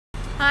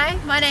Hi,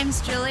 my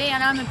name's Julie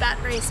and I'm a bat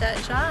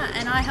researcher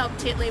and I help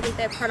Titley with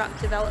their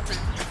product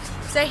development.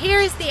 So here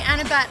is the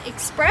Anabat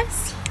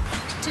Express.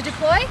 To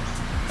deploy,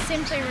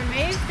 simply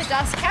remove the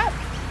dust cap,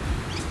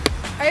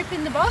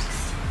 open the box,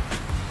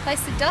 place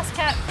the dust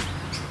cap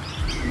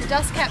in the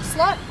dust cap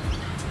slot,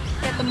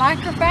 get the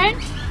microphone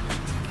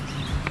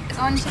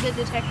onto the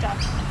detector.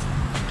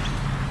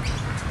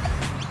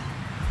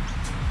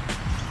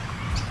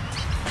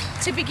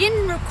 To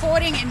begin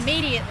recording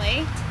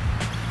immediately,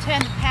 turn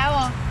the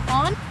power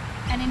on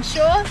and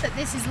ensure that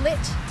this is lit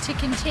to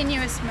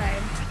continuous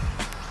mode.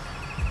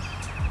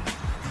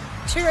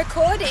 To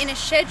record in a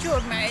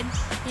scheduled mode,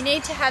 you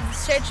need to have the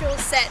schedule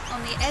set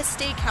on the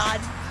SD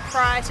card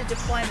prior to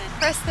deployment.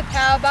 Press the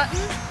power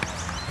button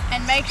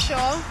and make sure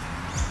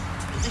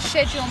that the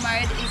schedule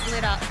mode is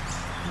lit up.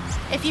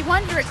 If you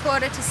want the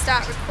recorder to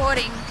start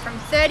recording from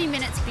 30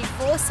 minutes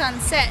before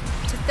sunset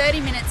to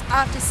 30 minutes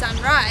after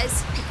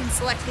sunrise, you can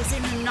select this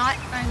in the night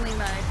only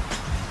mode.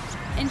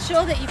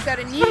 Ensure that you've got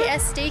a new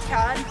SD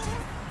card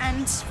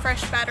and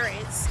fresh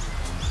batteries.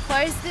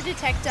 Close the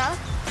detector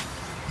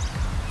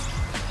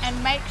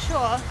and make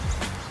sure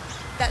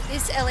that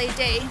this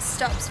LED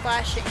stops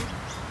flashing.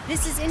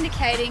 This is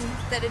indicating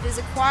that it is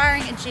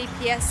acquiring a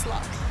GPS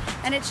lock,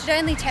 and it should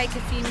only take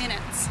a few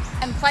minutes.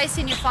 And place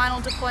in your final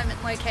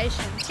deployment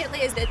location.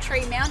 Titley is the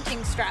tree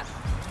mounting strap.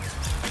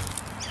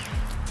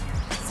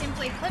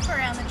 Simply clip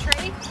around the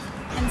tree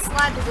and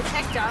slide the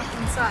detector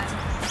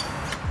inside.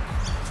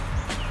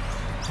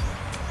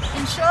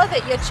 Ensure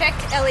that your check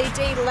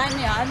LED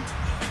lanyard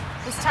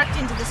is tucked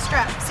into the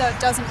strap so it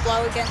doesn't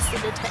blow against the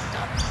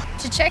detector.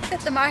 To check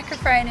that the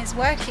microphone is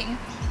working,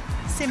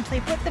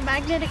 simply put the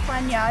magnetic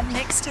lanyard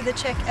next to the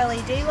check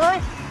LED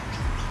light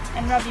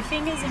and rub your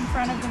fingers in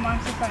front of the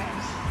microphone.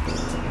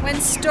 When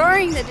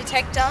storing the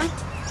detector,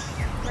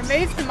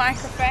 remove the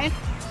microphone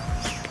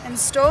and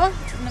store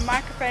in the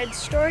microphone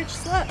storage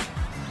slot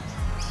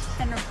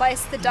and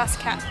replace the dust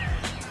cap.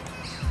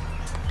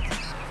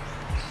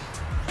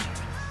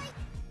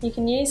 You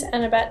can use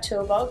Anabat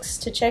Toolbox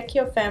to check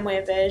your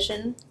firmware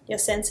version, your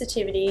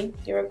sensitivity,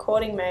 your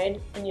recording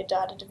mode and your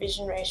data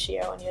division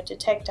ratio on your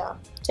detector.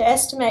 To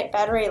estimate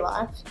battery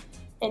life,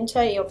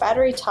 enter your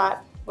battery type,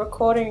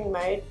 recording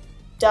mode,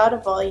 data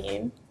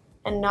volume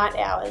and night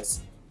hours,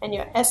 and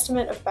your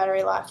estimate of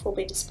battery life will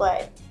be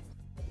displayed.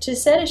 To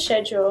set a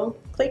schedule,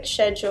 click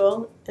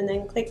Schedule and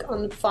then click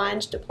on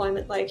Find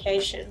Deployment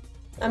Location.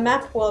 A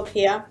map will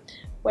appear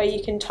where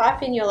you can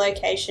type in your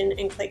location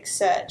and click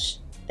Search,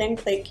 then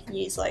click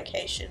Use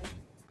Location.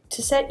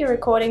 To set your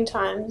recording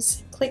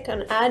times, click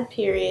on Add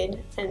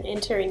Period and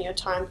enter in your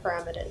time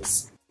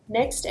parameters.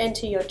 Next,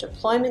 enter your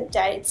deployment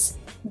dates,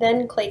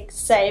 then click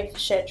Save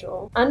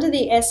Schedule. Under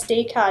the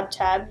SD card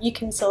tab, you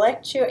can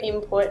select your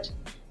input,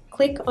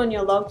 click on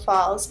your log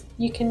files.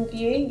 You can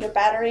view your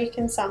battery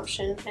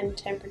consumption and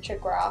temperature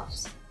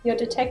graphs. Your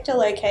detector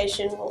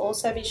location will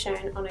also be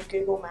shown on a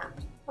Google map.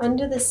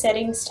 Under the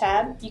Settings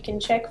tab, you can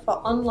check for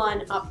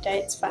online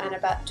updates for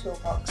Anabat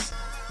Toolbox.